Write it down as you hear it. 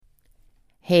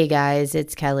Hey guys,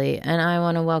 it's Kelly, and I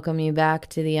want to welcome you back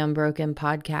to the Unbroken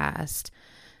Podcast.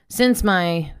 Since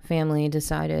my family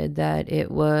decided that it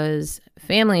was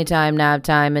family time, nap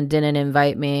time, and didn't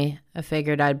invite me, I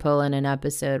figured I'd pull in an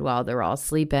episode while they're all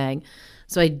sleeping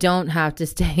so I don't have to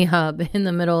stay up in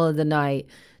the middle of the night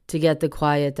to get the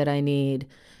quiet that I need.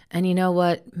 And you know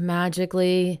what?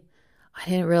 Magically, I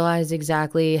didn't realize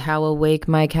exactly how awake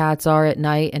my cats are at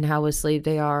night and how asleep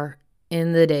they are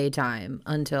in the daytime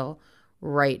until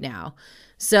right now.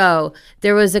 So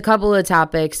there was a couple of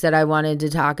topics that I wanted to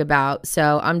talk about.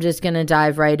 So I'm just going to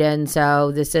dive right in.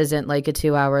 So this isn't like a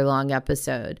 2-hour long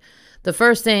episode. The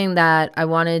first thing that I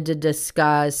wanted to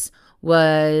discuss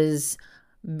was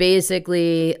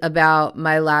basically about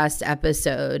my last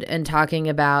episode and talking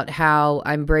about how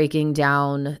I'm breaking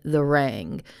down the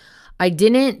ring. I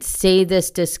didn't say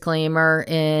this disclaimer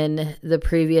in the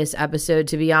previous episode.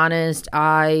 To be honest,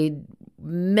 I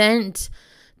meant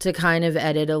to kind of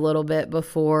edit a little bit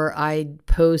before I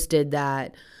posted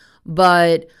that.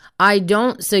 But I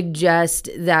don't suggest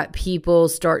that people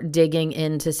start digging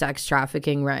into sex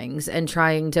trafficking rings and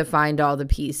trying to find all the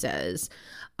pieces.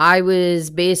 I was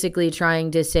basically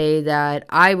trying to say that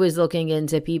I was looking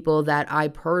into people that I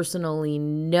personally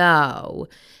know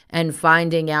and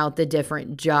finding out the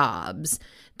different jobs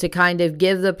to kind of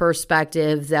give the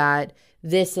perspective that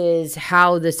this is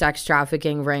how the sex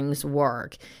trafficking rings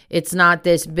work. It's not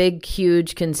this big,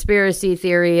 huge conspiracy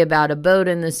theory about a boat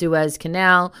in the Suez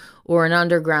Canal or an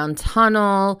underground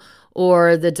tunnel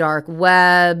or the dark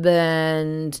web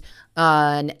and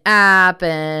an app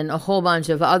and a whole bunch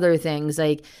of other things.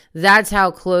 Like, that's how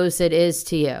close it is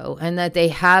to you, and that they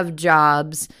have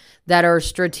jobs that are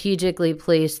strategically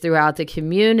placed throughout the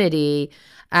community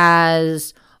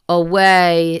as a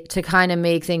way to kind of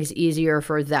make things easier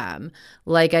for them.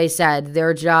 Like I said,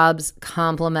 their jobs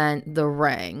complement the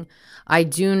ring. I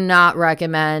do not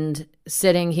recommend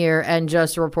sitting here and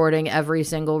just reporting every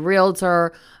single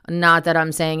realtor. Not that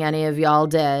I'm saying any of y'all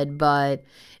did, but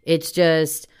it's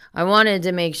just, I wanted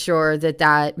to make sure that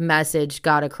that message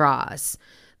got across.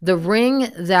 The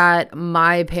ring that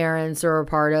my parents are a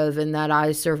part of and that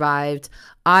I survived,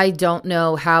 I don't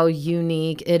know how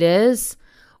unique it is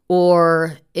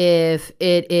or if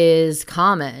it is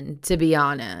common, to be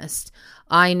honest.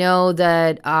 I know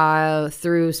that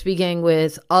through speaking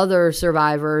with other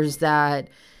survivors that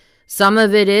some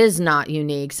of it is not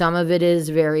unique. Some of it is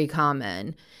very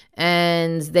common.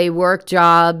 And they work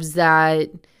jobs that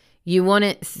you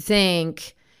wouldn't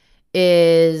think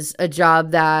is a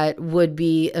job that would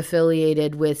be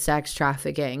affiliated with sex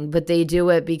trafficking. But they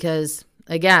do it because,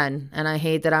 again, and I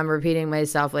hate that I'm repeating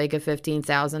myself like a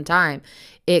 15,000 time,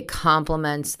 it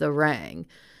complements the ring.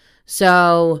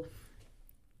 So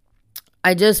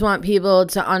I just want people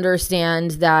to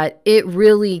understand that it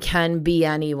really can be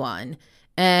anyone.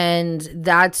 And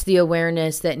that's the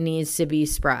awareness that needs to be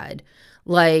spread.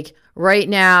 Like right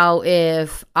now,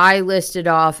 if I listed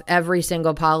off every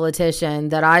single politician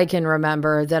that I can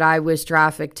remember that I was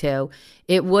trafficked to,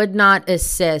 it would not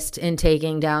assist in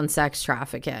taking down sex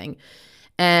trafficking.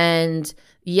 And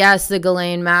yes, the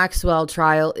Ghislaine Maxwell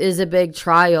trial is a big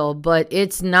trial, but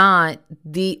it's not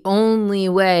the only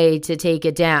way to take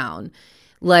it down.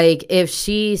 Like, if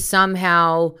she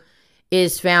somehow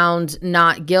is found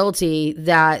not guilty,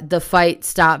 that the fight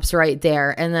stops right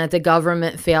there and that the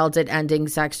government failed at ending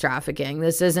sex trafficking.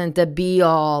 This isn't the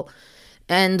be-all,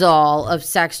 end-all of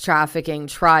sex trafficking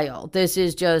trial. This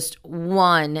is just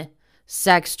one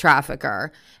sex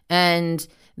trafficker. And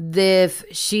if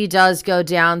she does go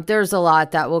down, there's a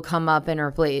lot that will come up in her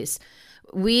place.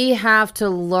 We have to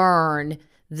learn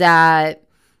that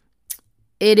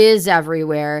it is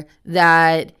everywhere,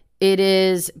 that it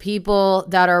is people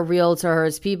that are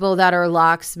realtors, people that are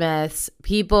locksmiths,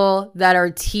 people that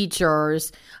are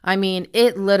teachers. I mean,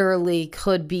 it literally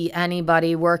could be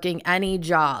anybody working any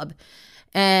job.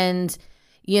 And,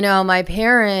 you know, my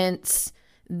parents,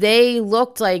 they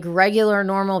looked like regular,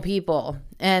 normal people.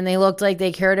 And they looked like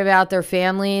they cared about their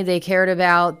family. They cared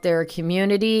about their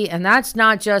community. And that's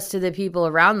not just to the people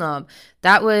around them.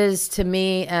 That was to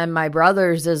me and my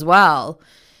brothers as well.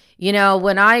 You know,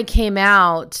 when I came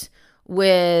out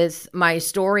with my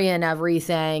story and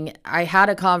everything, I had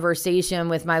a conversation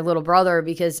with my little brother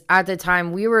because at the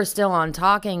time we were still on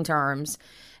talking terms.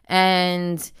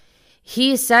 And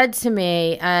he said to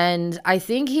me, and I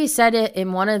think he said it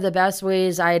in one of the best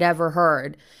ways I'd ever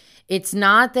heard, it's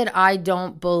not that I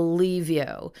don't believe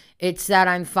you. It's that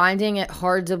I'm finding it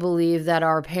hard to believe that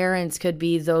our parents could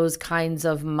be those kinds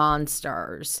of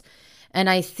monsters. And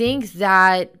I think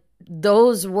that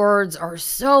those words are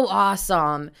so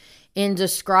awesome in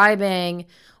describing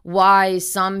why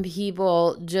some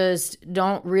people just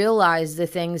don't realize the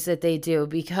things that they do,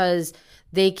 because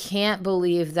they can't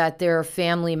believe that their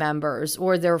family members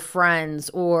or their friends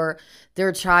or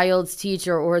their child's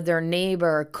teacher or their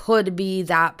neighbor could be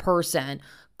that person,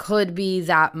 could be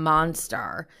that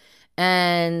monster.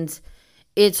 And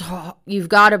you've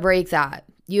got to break that.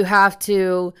 You have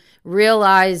to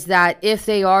realize that if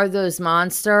they are those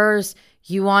monsters,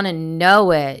 you want to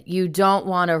know it. You don't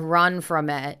want to run from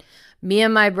it. Me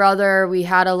and my brother, we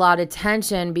had a lot of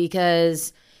tension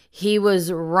because he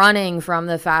was running from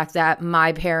the fact that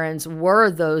my parents were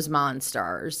those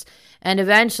monsters. And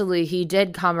eventually he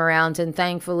did come around, and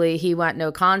thankfully he went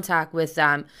no contact with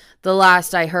them. The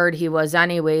last I heard he was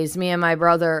anyways. Me and my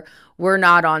brother were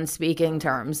not on speaking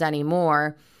terms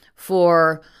anymore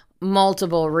for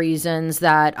multiple reasons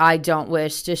that I don't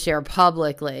wish to share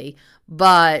publicly.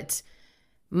 But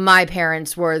my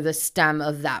parents were the stem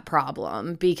of that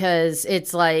problem, because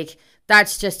it's like,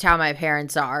 that's just how my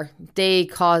parents are. They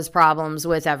cause problems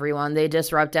with everyone. They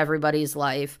disrupt everybody's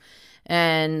life.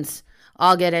 And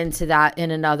I'll get into that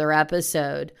in another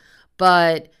episode.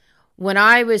 But when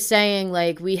I was saying,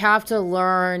 like, we have to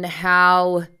learn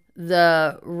how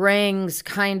the rings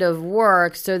kind of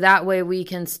work so that way we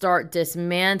can start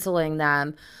dismantling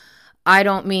them, I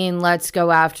don't mean let's go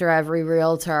after every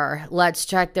realtor. Let's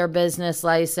check their business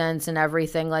license and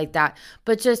everything like that.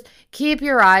 But just keep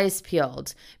your eyes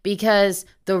peeled, because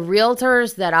the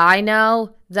realtors that I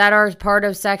know that are part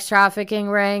of sex trafficking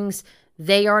rings,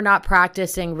 they are not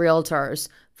practicing realtors.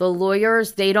 The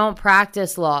lawyers, they don't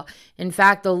practice law. In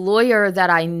fact, the lawyer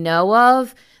that I know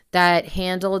of that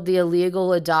handled the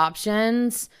illegal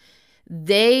adoptions,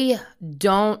 they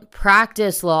don't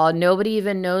practice law. Nobody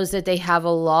even knows that they have a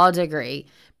law degree,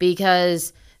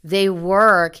 because they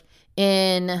work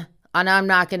in, and I'm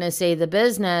not going to say the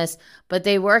business, but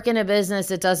they work in a business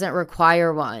that doesn't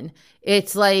require one.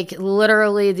 It's like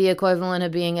literally the equivalent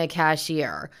of being a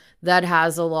cashier that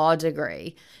has a law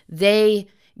degree. They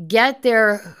get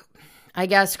their, I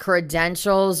guess,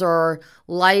 credentials or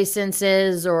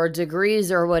licenses or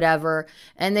degrees or whatever,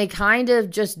 and they kind of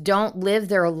just don't live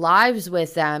their lives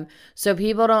with them, so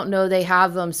people don't know they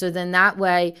have them. So then that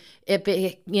way it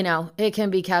can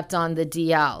be kept on the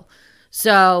DL.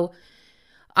 So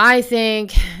I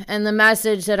think, and the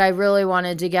message that I really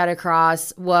wanted to get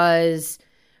across was,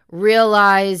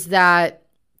 realize that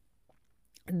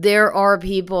there are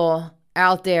people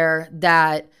out there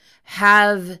that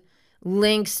have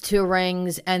links to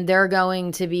rings, and they're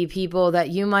going to be people that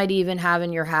you might even have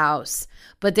in your house,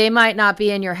 but they might not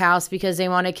be in your house because they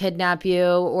want to kidnap you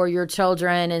or your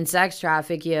children and sex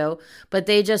traffic you, but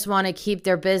they just want to keep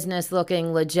their business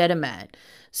looking legitimate.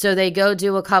 So they go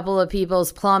do a couple of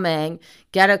people's plumbing,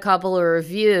 get a couple of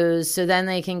reviews, so then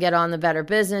they can get on the Better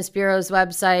Business Bureau's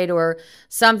website or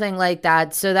something like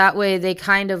that. So that way they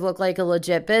kind of look like a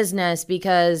legit business,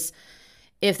 because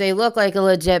if they look like a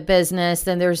legit business,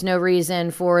 then there's no reason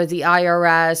for the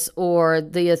IRS or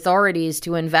the authorities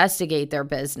to investigate their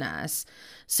business.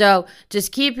 So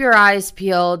just keep your eyes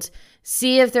peeled.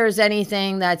 See if there's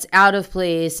anything that's out of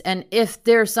place. And if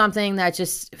there's something that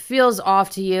just feels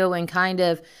off to you and kind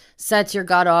of sets your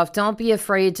gut off, don't be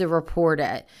afraid to report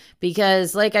it.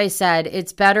 Because like I said,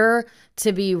 it's better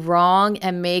to be wrong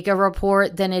and make a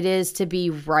report than it is to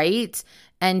be right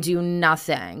and do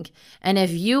nothing. And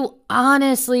if you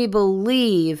honestly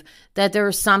believe that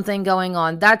there's something going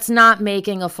on, that's not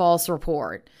making a false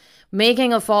report.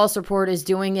 Making a false report is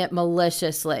doing it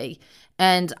maliciously.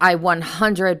 And I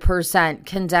 100%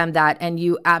 condemn that. And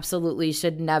you absolutely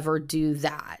should never do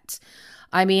that.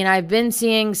 I mean, I've been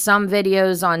seeing some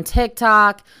videos on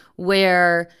TikTok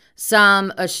where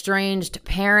some estranged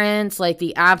parents, like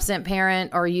the absent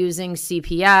parent, are using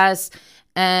CPS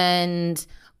and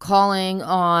calling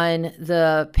on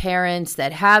the parents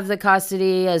that have the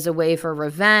custody as a way for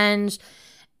revenge.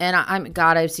 And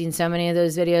I've seen so many of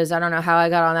those videos. I don't know how I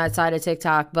got on that side of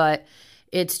TikTok, but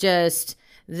it's just,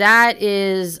 that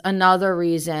is another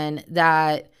reason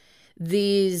that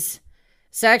these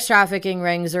sex trafficking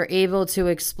rings are able to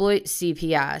exploit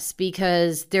CPS,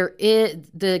 because the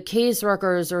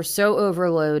caseworkers are so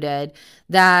overloaded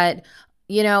that,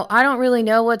 I don't really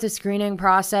know what the screening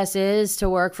process is to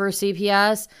work for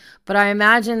CPS, but I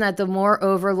imagine that the more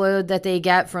overload that they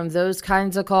get from those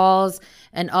kinds of calls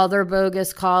and other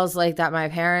bogus calls like that my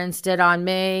parents did on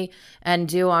me and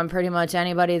do on pretty much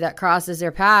anybody that crosses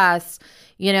their paths,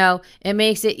 it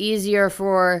makes it easier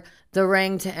for the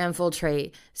ring to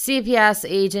infiltrate. CPS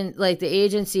agent, like the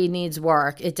agency, needs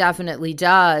work. It definitely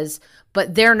does,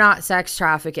 but they're not sex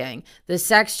trafficking. The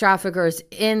sex traffickers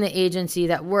in the agency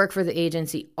that work for the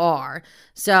agency are.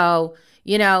 So,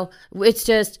 It's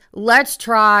just, let's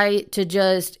try to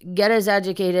just get as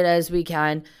educated as we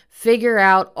can, figure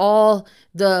out all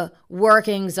the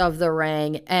workings of the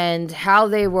ring and how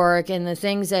they work and the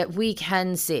things that we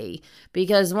can see.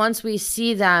 Because once we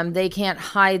see them, they can't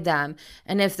hide them.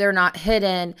 And if they're not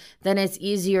hidden, then it's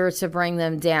easier to bring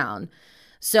them down.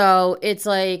 So it's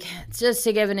like, just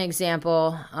to give an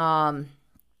example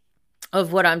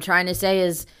of what I'm trying to say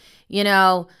is,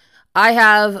 I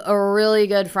have a really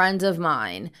good friend of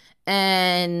mine,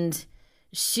 and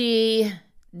she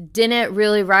didn't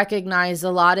really recognize a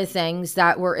lot of things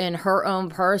that were in her own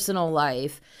personal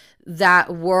life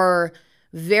that were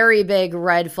very big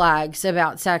red flags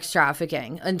about sex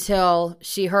trafficking until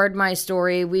she heard my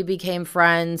story. We became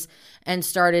friends and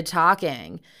started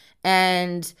talking.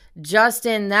 And just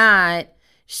in that,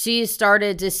 she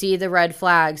started to see the red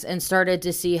flags and started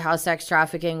to see how sex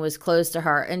trafficking was close to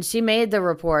her. And she made the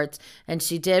reports and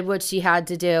she did what she had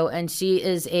to do. And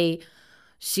she's a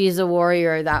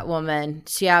warrior, that woman.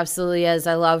 She absolutely is.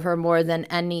 I love her more than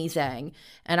anything.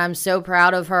 And I'm so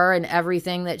proud of her and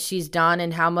everything that she's done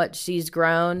and how much she's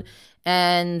grown.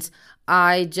 And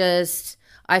I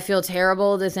feel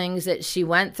terrible the things that she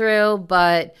went through,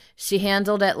 but she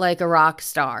handled it like a rock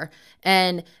star.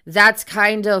 And that's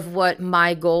kind of what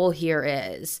my goal here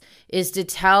is to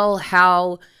tell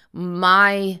how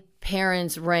my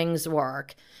parents' rings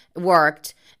worked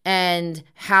and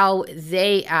how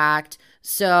they act.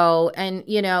 So, and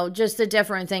just the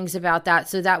different things about that.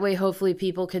 So that way, hopefully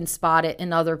people can spot it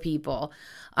in other people.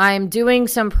 I'm doing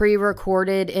some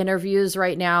pre-recorded interviews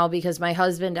right now because my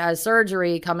husband has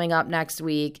surgery coming up next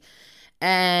week.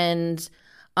 And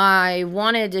I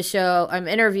wanted to show, I'm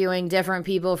interviewing different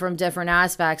people from different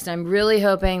aspects. I'm really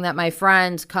hoping that my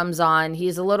friend comes on.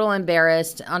 He's a little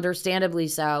embarrassed, understandably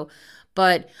so.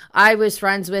 But I was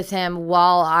friends with him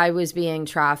while I was being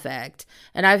trafficked.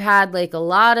 And I've had a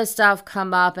lot of stuff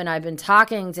come up and I've been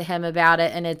talking to him about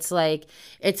it. And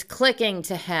it's clicking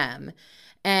to him.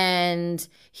 And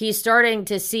he's starting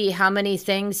to see how many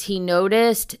things he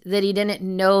noticed that he didn't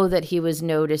know that he was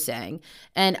noticing.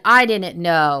 And I didn't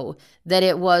know that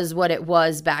it was what it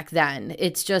was back then.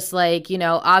 It's just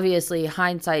obviously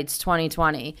hindsight's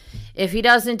 2020. If he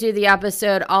doesn't do the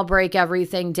episode, I'll break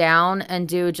everything down and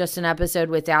do just an episode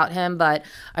without him. But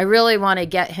I really want to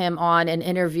get him on and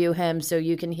interview him so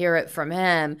you can hear it from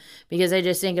him, because I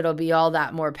just think it'll be all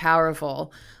that more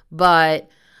powerful. But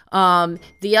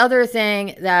the other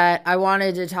thing that I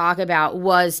wanted to talk about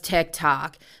was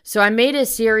TikTok. So I made a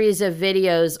series of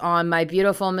videos on my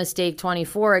Beautiful Mistake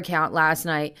 24 account last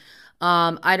night.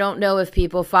 I don't know if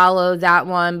people follow that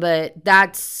one, but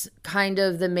that's kind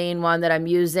of the main one that I'm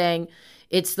using.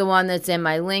 It's the one that's in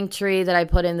my link tree that I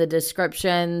put in the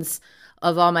descriptions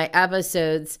of all my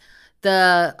episodes.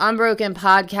 The Unbroken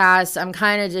podcast, I'm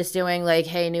kind of just doing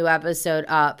hey, new episode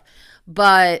up.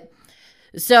 But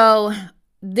so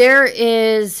there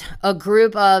is a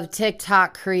group of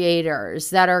TikTok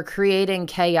creators that are creating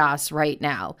chaos right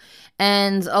now.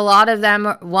 And a lot of them,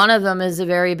 one of them is a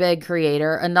very big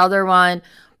creator. Another one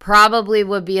probably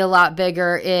would be a lot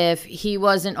bigger if he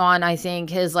wasn't on, I think,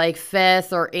 his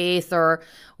 5th or 8th or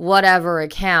whatever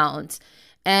account.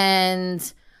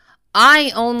 And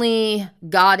I only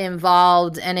got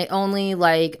involved and it only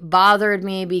bothered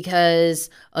me because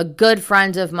a good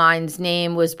friend of mine's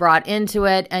name was brought into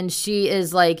it, and she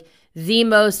is the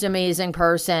most amazing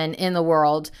person in the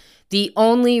world. The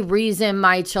only reason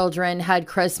my children had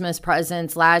Christmas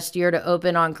presents last year to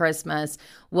open on Christmas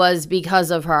was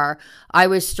because of her. I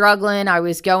was struggling. I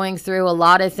was going through a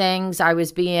lot of things. I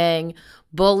was being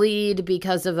bullied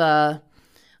because of a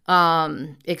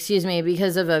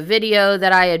video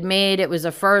that I had made. It was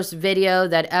the first video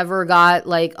that ever got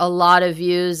a lot of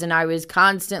views, and I was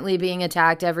constantly being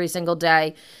attacked every single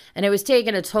day, and it was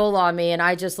taking a toll on me, and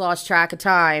I just lost track of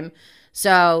time.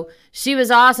 So she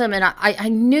was awesome, and I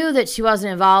knew that she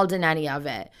wasn't involved in any of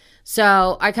it.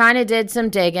 So I kind of did some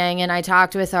digging, and I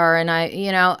talked with her, and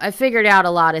I figured out a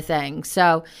lot of things.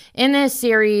 So in this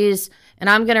series, and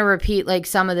I'm going to repeat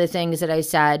some of the things that I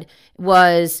said,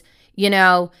 was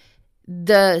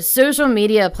the social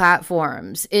media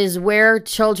platforms is where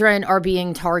children are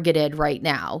being targeted right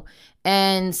now.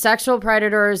 And sexual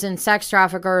predators and sex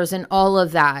traffickers and all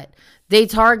of that, they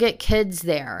target kids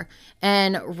there.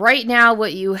 And right now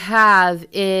what you have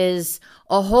is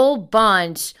a whole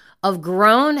bunch of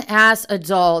grown-ass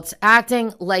adults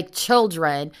acting like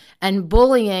children and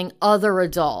bullying other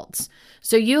adults.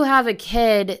 So you have a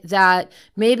kid that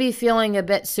may be feeling a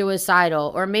bit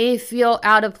suicidal or may feel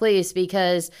out of place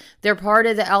because they're part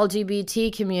of the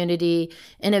LGBT community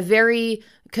in a very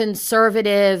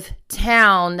conservative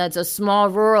town that's a small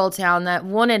rural town that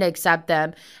wouldn't accept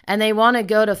them, and they want to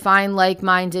go to find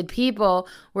like-minded people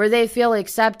where they feel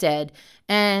accepted.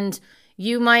 And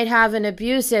you might have an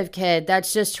abusive kid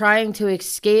that's just trying to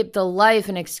escape the life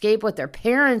and escape what their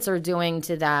parents are doing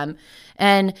to them,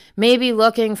 and maybe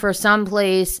looking for some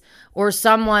place or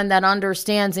someone that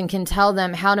understands and can tell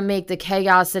them how to make the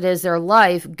chaos that is their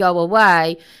life go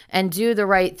away and do the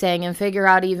right thing and figure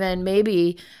out even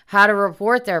maybe how to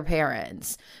report their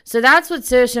parents. So that's what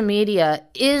social media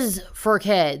is for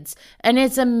kids. And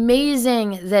it's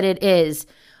amazing that it is.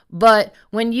 But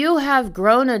when you have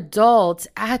grown adults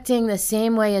acting the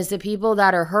same way as the people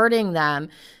that are hurting them,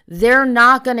 they're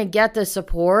not going to get the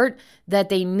support that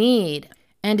they need.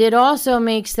 And it also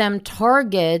makes them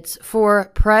targets for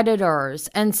predators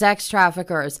and sex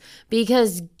traffickers,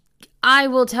 because I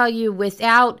will tell you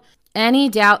without any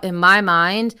doubt in my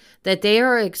mind that they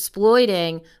are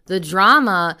exploiting the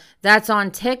drama that's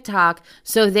on TikTok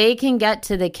so they can get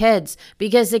to the kids,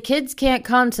 because the kids can't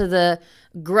come to the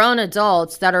grown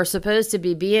adults that are supposed to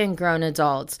be being grown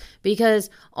adults, because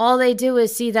all they do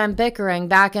is see them bickering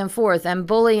back and forth and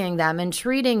bullying them and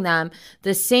treating them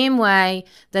the same way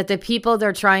that the people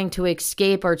they're trying to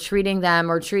escape are treating them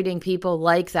or treating people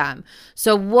like them.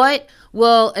 So what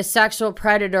will a sexual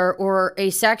predator or a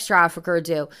sex trafficker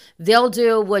do? They'll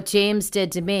do what James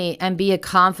did to me and be a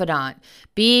confidant,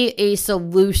 be a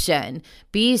solution,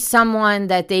 be someone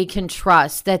that they can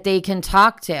trust, that they can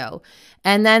talk to.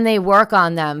 And then they work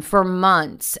on them for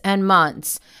months and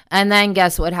months. And then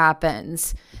guess what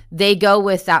happens? They go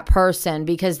with that person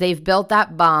because they've built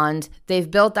that bond. They've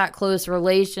built that close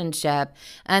relationship.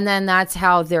 And then that's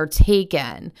how they're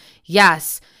taken.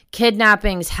 Yes,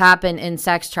 kidnappings happen in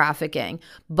sex trafficking,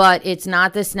 but it's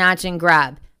not the snatch and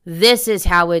grab. This is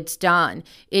how it's done.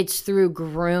 It's through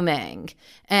grooming.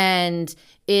 And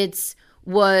it's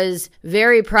was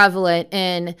very prevalent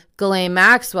in Ghislaine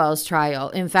Maxwell's trial.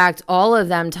 In fact, all of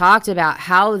them talked about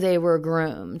how they were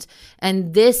groomed.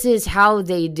 And this is how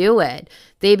they do it.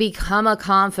 They become a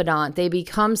confidant. They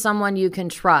become someone you can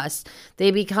trust. They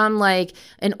become like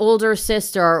an older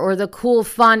sister or the cool,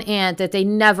 fun aunt that they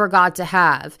never got to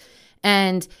have.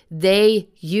 And they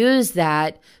use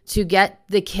that to get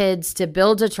the kids to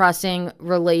build a trusting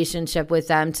relationship with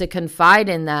them, to confide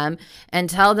in them and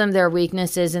tell them their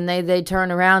weaknesses, and they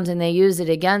turn around and they use it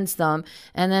against them.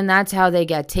 And then that's how they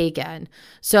get taken.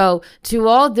 So to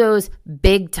all those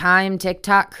big time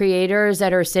TikTok creators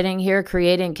that are sitting here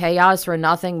creating chaos for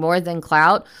nothing more than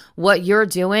clout, what you're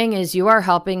doing is you are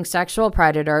helping sexual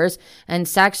predators and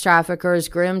sex traffickers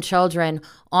groom children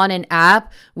on an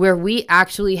app where we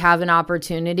actually have an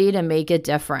opportunity to make a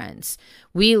difference.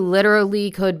 We literally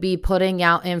could be putting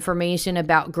out information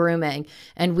about grooming,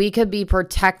 and we could be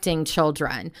protecting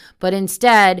children. But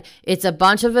instead, it's a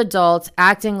bunch of adults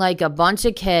acting like a bunch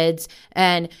of kids,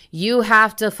 and you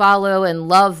have to follow and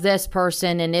love this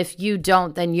person, and if you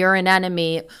don't, then you're an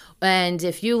enemy. And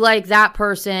if you like that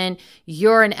person,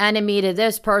 you're an enemy to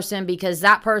this person because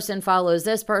that person follows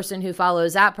this person who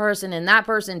follows that person, and that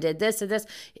person did this and this.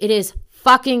 It is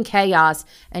fucking chaos.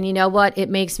 And you know what? It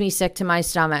makes me sick to my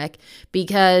stomach,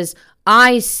 because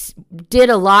I did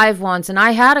a live once and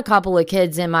I had a couple of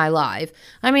kids in my live.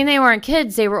 I mean, they weren't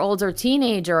kids, they were older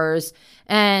teenagers.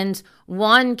 And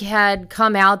one had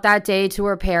come out that day to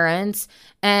her parents,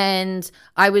 and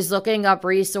I was looking up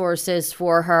resources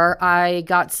for her. I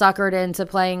got suckered into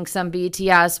playing some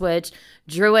BTS, which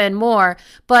drew in more.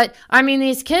 But I mean,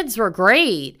 these kids were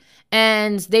great.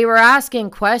 And they were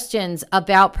asking questions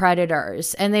about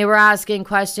predators, and they were asking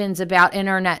questions about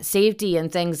internet safety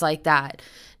and things like that.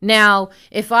 Now,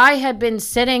 if I had been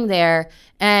sitting there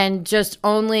and just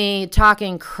only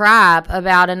talking crap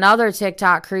about another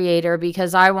TikTok creator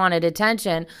because I wanted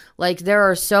attention, like there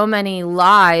are so many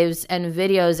lives and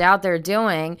videos out there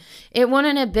doing, it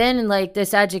wouldn't have been like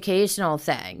this educational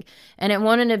thing. And it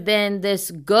wouldn't have been this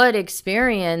good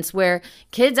experience where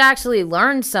kids actually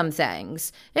learned some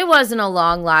things. It wasn't a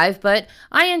long live, but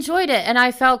I enjoyed it and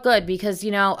I felt good because, you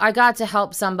know, I got to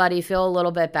help somebody feel a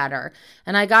little bit better.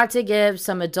 And I got to give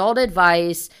some adult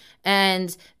advice,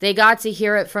 and they got to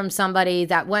hear it from somebody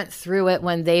that went through it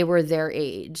when they were their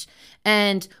age.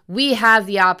 And we have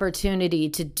the opportunity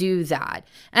to do that.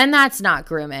 And that's not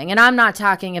grooming. And I'm not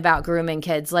talking about grooming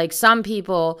kids. Like some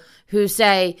people who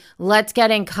say, let's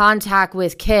get in contact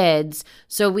with kids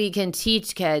so we can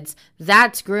teach kids.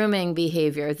 That's grooming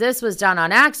behavior. This was done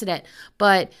on accident.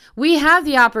 But we have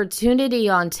the opportunity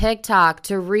on TikTok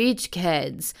to reach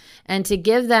kids and to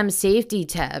give them safety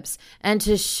tips and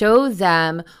to show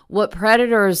them what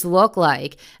predators look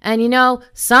like. And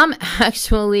some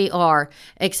actually are,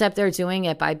 except they're doing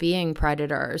it by being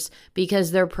predators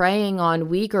because they're preying on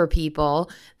weaker people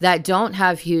that don't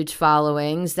have huge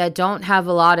followings, that don't have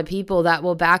a lot of people that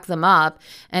will back them up.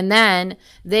 And then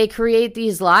they create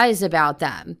these lies about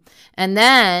them. And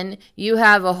then you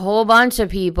have a whole bunch of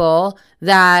people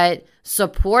that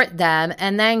support them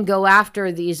and then go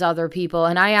after these other people.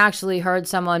 And I actually heard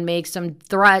someone make some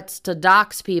threats to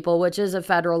dox people, which is a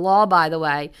federal law, by the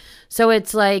way. So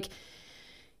it's like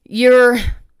you're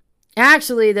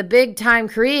actually the big time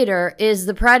creator is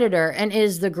the predator and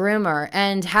is the groomer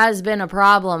and has been a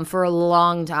problem for a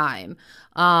long time.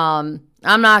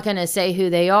 I'm not going to say who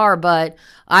they are, but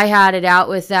I had it out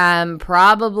with them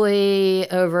probably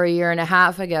over 1.5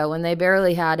 years ago when they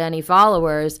barely had any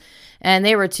followers and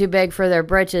they were too big for their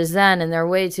britches then and they're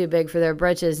way too big for their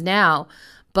britches now.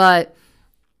 But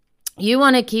you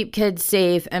want to keep kids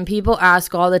safe, and people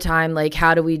ask all the time, like,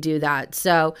 how do we do that?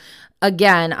 So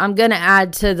again, I'm going to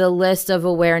add to the list of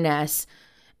awareness.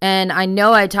 And I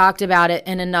know I talked about it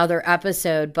in another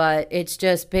episode, but it's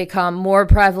just become more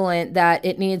prevalent that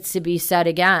it needs to be said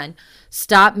again.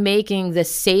 Stop making the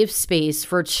safe space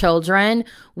for children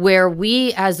where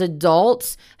we as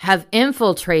adults have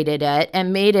infiltrated it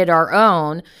and made it our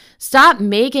own. Stop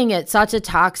making it such a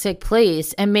toxic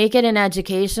place and make it an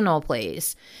educational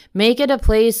place. Make it a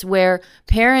place where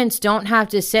parents don't have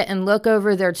to sit and look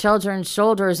over their children's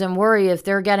shoulders and worry if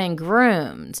they're getting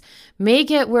groomed.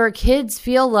 Make it where kids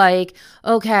feel like,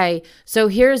 okay, so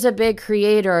here's a big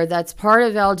creator that's part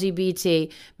of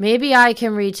LGBT. Maybe I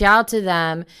can reach out to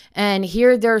them and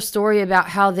hear their story about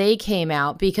how they came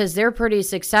out, because they're pretty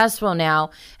successful now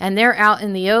and they're out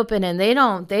in the open and they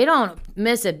don't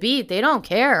miss a beat. They don't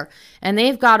care. And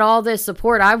they've got all this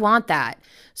support. I want that.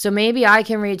 So maybe I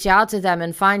can reach out to them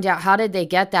and find out how did they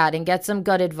get that and get some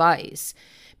good advice.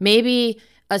 Maybe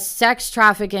a sex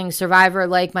trafficking survivor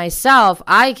like myself,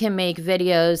 I can make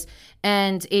videos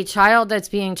and a child that's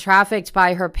being trafficked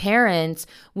by her parents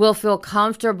will feel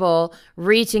comfortable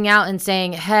reaching out and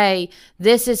saying, hey,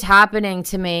 this is happening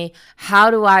to me. How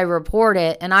do I report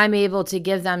it? And I'm able to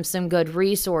give them some good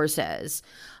resources.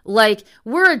 Like,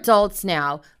 we're adults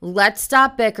now. Let's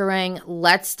stop bickering.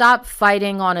 Let's stop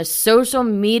fighting on a social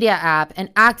media app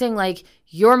and acting like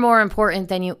you're more important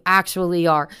than you actually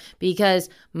are. Because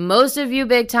most of you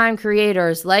big time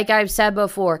creators, like I've said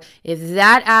before, if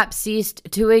that app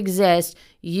ceased to exist,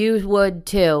 you would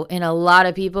too in a lot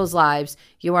of people's lives.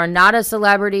 You are not a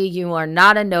celebrity. You are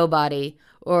not a nobody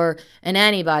or an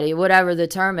anybody, whatever the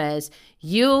term is.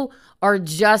 You are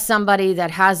just somebody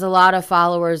that has a lot of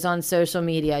followers on social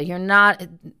media. You're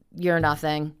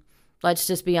nothing. Let's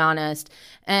just be honest.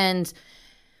 And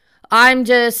I'm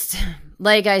just,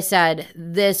 like I said,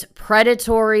 this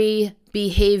predatory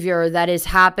behavior that is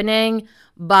happening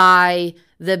by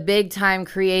the big time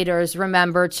creators.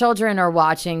 Remember, children are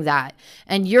watching that.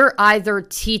 And you're either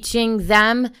teaching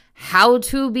them how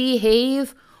to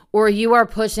behave or you are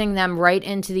pushing them right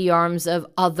into the arms of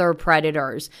other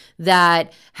predators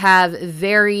that have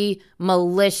very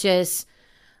malicious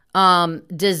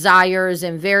desires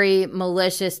and very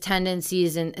malicious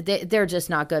tendencies, and they're just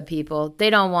not good people. They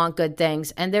don't want good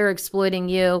things, and they're exploiting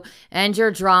you and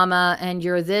your drama and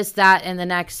your this, that, and the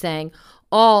next thing,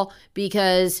 all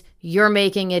because you're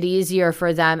making it easier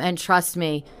for them. And trust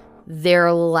me,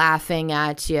 they're laughing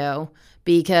at you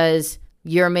because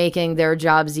you're making their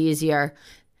jobs easier.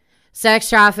 Sex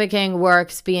trafficking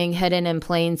works being hidden in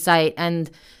plain sight, and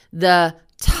the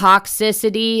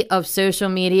toxicity of social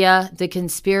media, the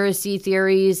conspiracy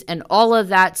theories, and all of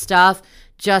that stuff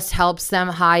just helps them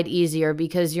hide easier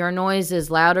because your noise is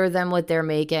louder than what they're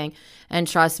making. And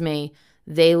trust me,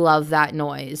 they love that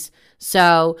noise.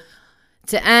 So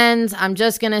to end, I'm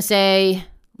just going to say,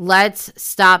 let's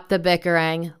stop the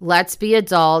bickering. Let's be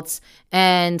adults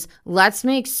and let's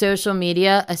make social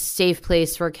media a safe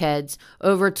place for kids.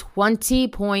 Over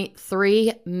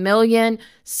 20.3 million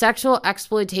sexual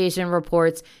exploitation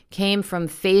reports came from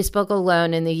Facebook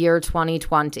alone in the year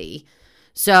 2020.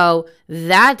 So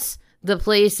that's the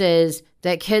places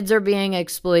that kids are being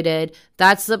exploited.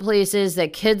 That's the places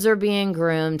that kids are being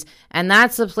groomed. And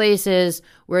that's the places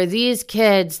where these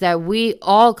kids that we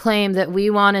all claim that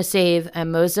we want to save,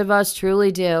 and most of us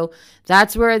truly do,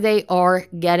 that's where they are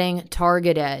getting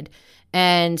targeted.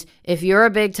 And if you're a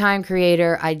big time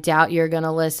creator, I doubt you're going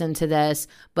to listen to this.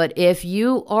 But if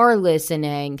you are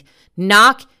listening,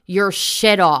 knock your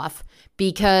shit off,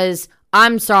 because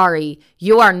I'm sorry,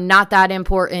 you are not that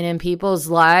important in people's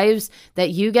lives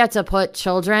that you get to put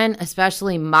children,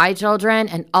 especially my children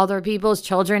and other people's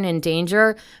children, in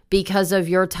danger because of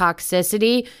your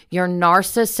toxicity, your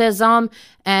narcissism,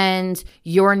 and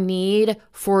your need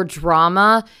for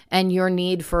drama and your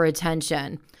need for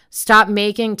attention. Stop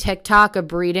making TikTok a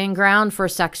breeding ground for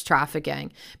sex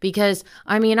trafficking. Because,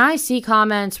 I see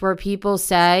comments where people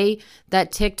say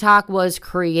that TikTok was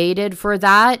created for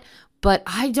that, but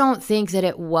I don't think that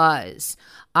it was.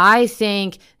 I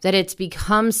think that it's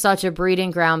become such a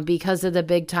breeding ground because of the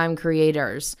big time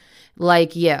creators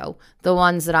like you, the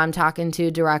ones that I'm talking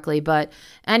to directly. But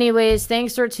anyways,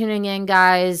 thanks for tuning in,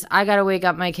 guys. I got to wake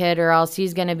up my kid or else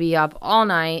he's going to be up all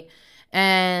night.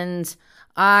 And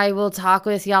I will talk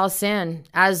with y'all soon.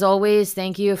 As always,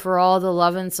 thank you for all the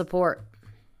love and support.